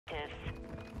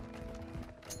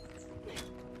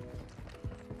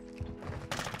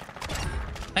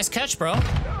Nice catch, bro.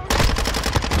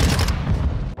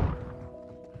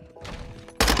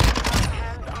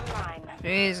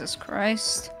 Jesus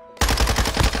Christ.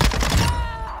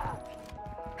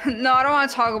 No, I don't want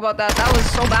to talk about that. That was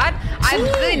so bad. I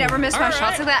really never missed my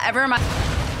shots like that ever in my...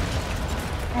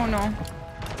 Oh, no.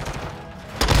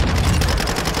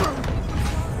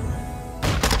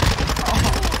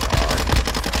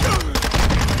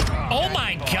 Oh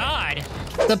my god!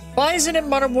 The Bizon in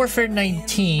Modern Warfare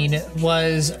 19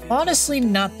 was honestly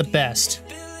not the best.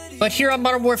 But here on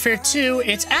Modern Warfare 2,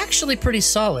 it's actually pretty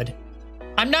solid.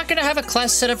 I'm not going to have a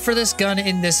class setup for this gun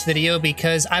in this video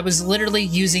because I was literally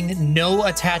using no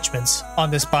attachments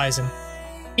on this Bizon.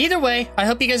 Either way, I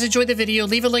hope you guys enjoyed the video.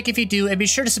 Leave a like if you do, and be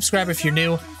sure to subscribe if you're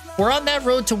new. We're on that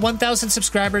road to 1,000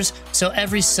 subscribers, so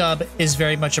every sub is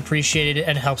very much appreciated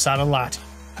and helps out a lot.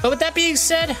 But with that being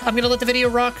said, I'm going to let the video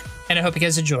rock, and I hope you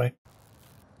guys enjoy.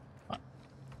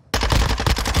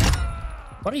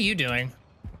 What are you doing?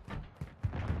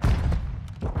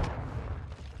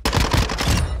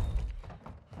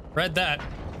 Read that.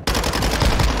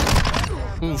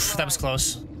 Oof, that was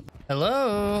close.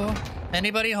 Hello?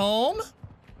 Anybody home?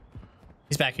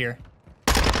 He's back here.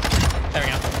 There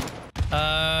we go.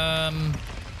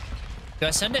 Do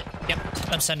I send it? Yep,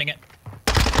 I'm sending it.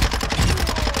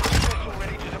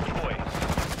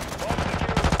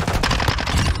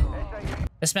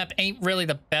 This map ain't really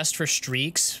the best for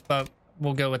streaks, but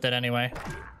we'll go with it anyway.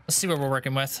 Let's see what we're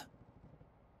working with.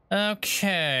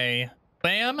 Okay.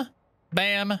 Bam.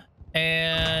 Bam,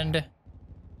 and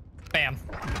bam.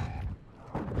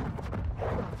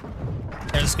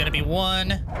 There's gonna be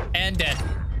one, and dead.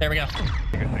 There we go.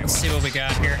 Let's see what we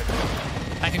got here.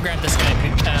 I can grab this guy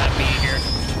B here.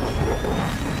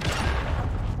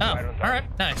 Oh, alright,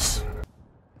 nice.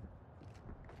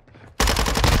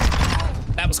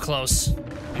 That was close.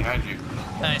 Behind you.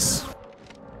 Nice.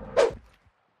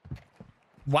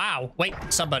 Wow, wait,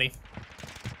 somebody.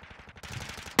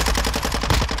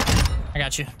 I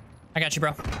got you. I got you,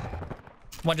 bro.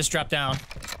 One just dropped down.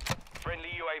 Friendly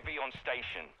UAV on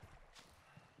station.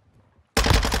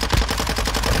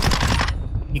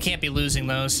 You can't be losing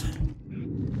those.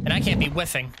 And I can't be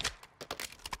whiffing.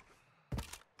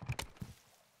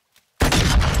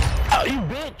 Oh, you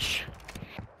bitch!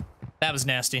 That was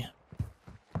nasty.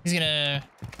 He's gonna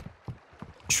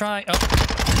try. Oh.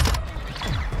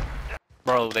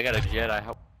 Bro, they got a jet. I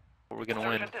hope we're gonna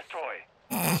win.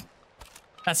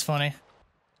 That's funny.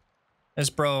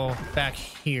 There's bro back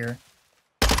here.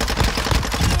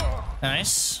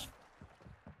 Nice.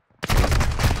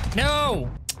 No!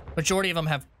 Majority of them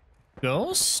have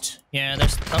ghost? Yeah,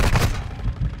 there's... Oh.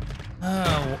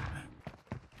 Oh.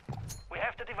 We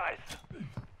have the device.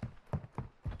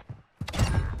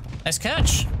 Nice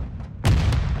catch.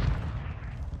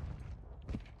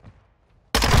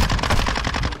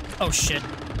 Oh, shit.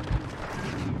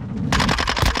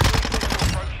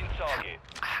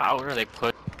 How are they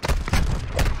put?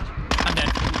 I'm dead.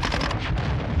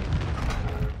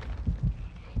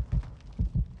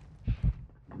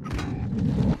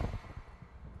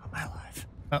 Am I alive?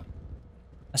 Oh,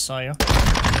 I saw you.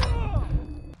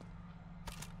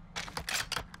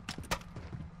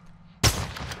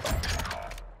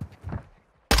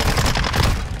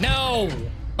 No!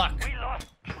 Fuck. We lost.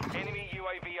 Enemy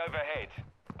UAV overhead.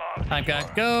 I've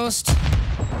got ghost.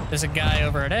 There's a guy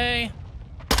over at A.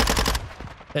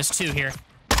 There's two here.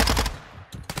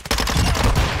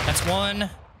 That's one.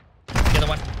 The other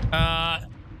one. Oh.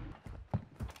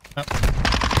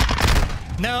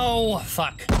 No!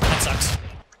 Fuck. That sucks.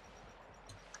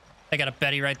 They got a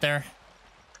Betty right there.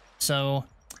 So,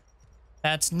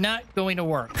 that's not going to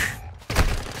work.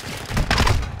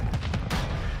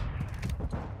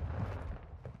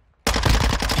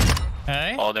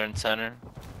 Okay. Oh, they're in center.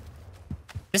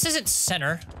 This isn't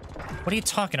center. What are you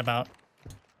talking about?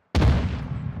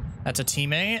 That's a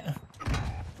teammate.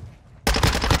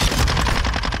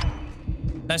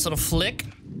 Nice little flick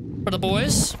for the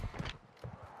boys.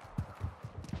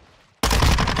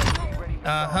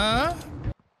 Uh-huh.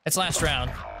 It's last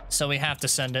round, so we have to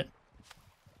send it.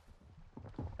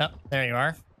 Oh, there you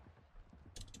are.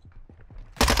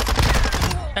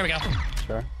 There we go.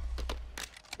 Sure.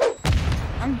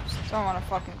 I'm still on a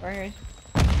fucking grade.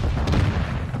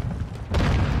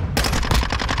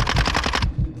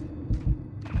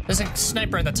 There's a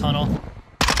sniper in the tunnel.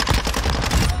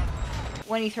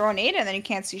 When you throw a nade in, then you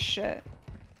can't see shit.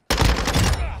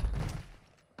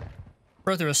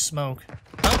 Bro through a smoke.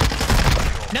 Oh.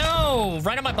 No!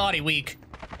 Right on my body, weak.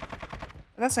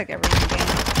 That's like every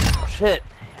game. Shit.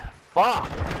 Fuck.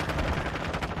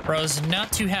 Bro's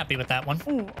not too happy with that one.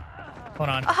 Ooh. Hold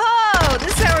on. Oh,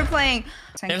 this is how we're playing.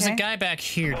 There's a 10K. guy back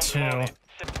here, too.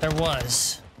 There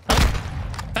was. Oh,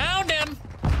 found him!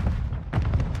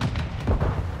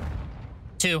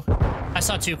 2. I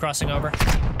saw 2 crossing over.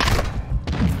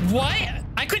 What?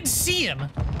 I couldn't see him.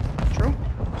 True.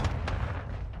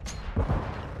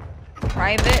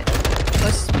 Private.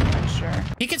 Sure.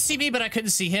 He could see me, but I couldn't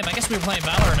see him. I guess we were playing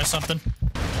Valorant or something.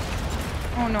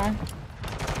 Oh no.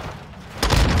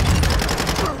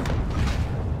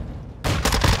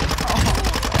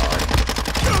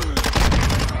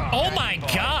 Oh my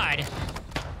god!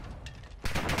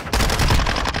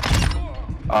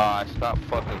 Stop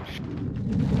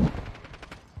fucking.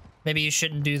 Maybe you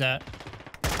shouldn't do that.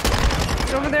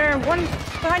 It's over there. One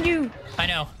behind you. I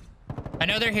know. I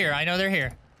know they're here. I know they're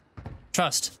here.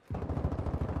 Trust.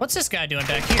 What's this guy doing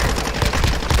back here?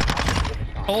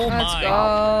 Oh Let's my.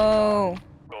 go.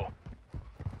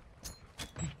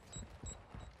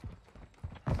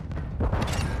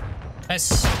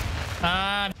 Nice.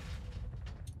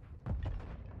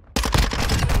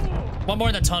 One more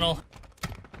in the tunnel.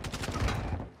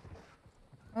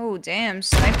 Oh damn,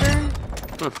 sniper.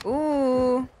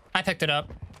 Ooh. I picked it up.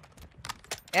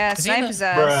 Yeah, Is he in snipe the- his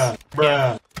ass.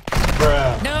 Yeah.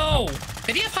 Bruh. No!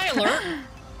 Did he have high alert?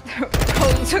 Bro,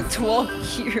 it took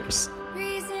 12 years.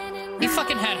 He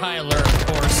fucking had high alert, of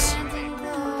course.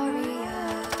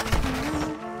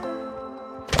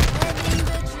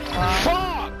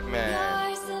 Fuck, man.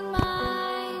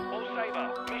 All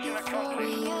Saber, mission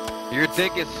accomplished. Your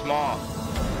dick is small.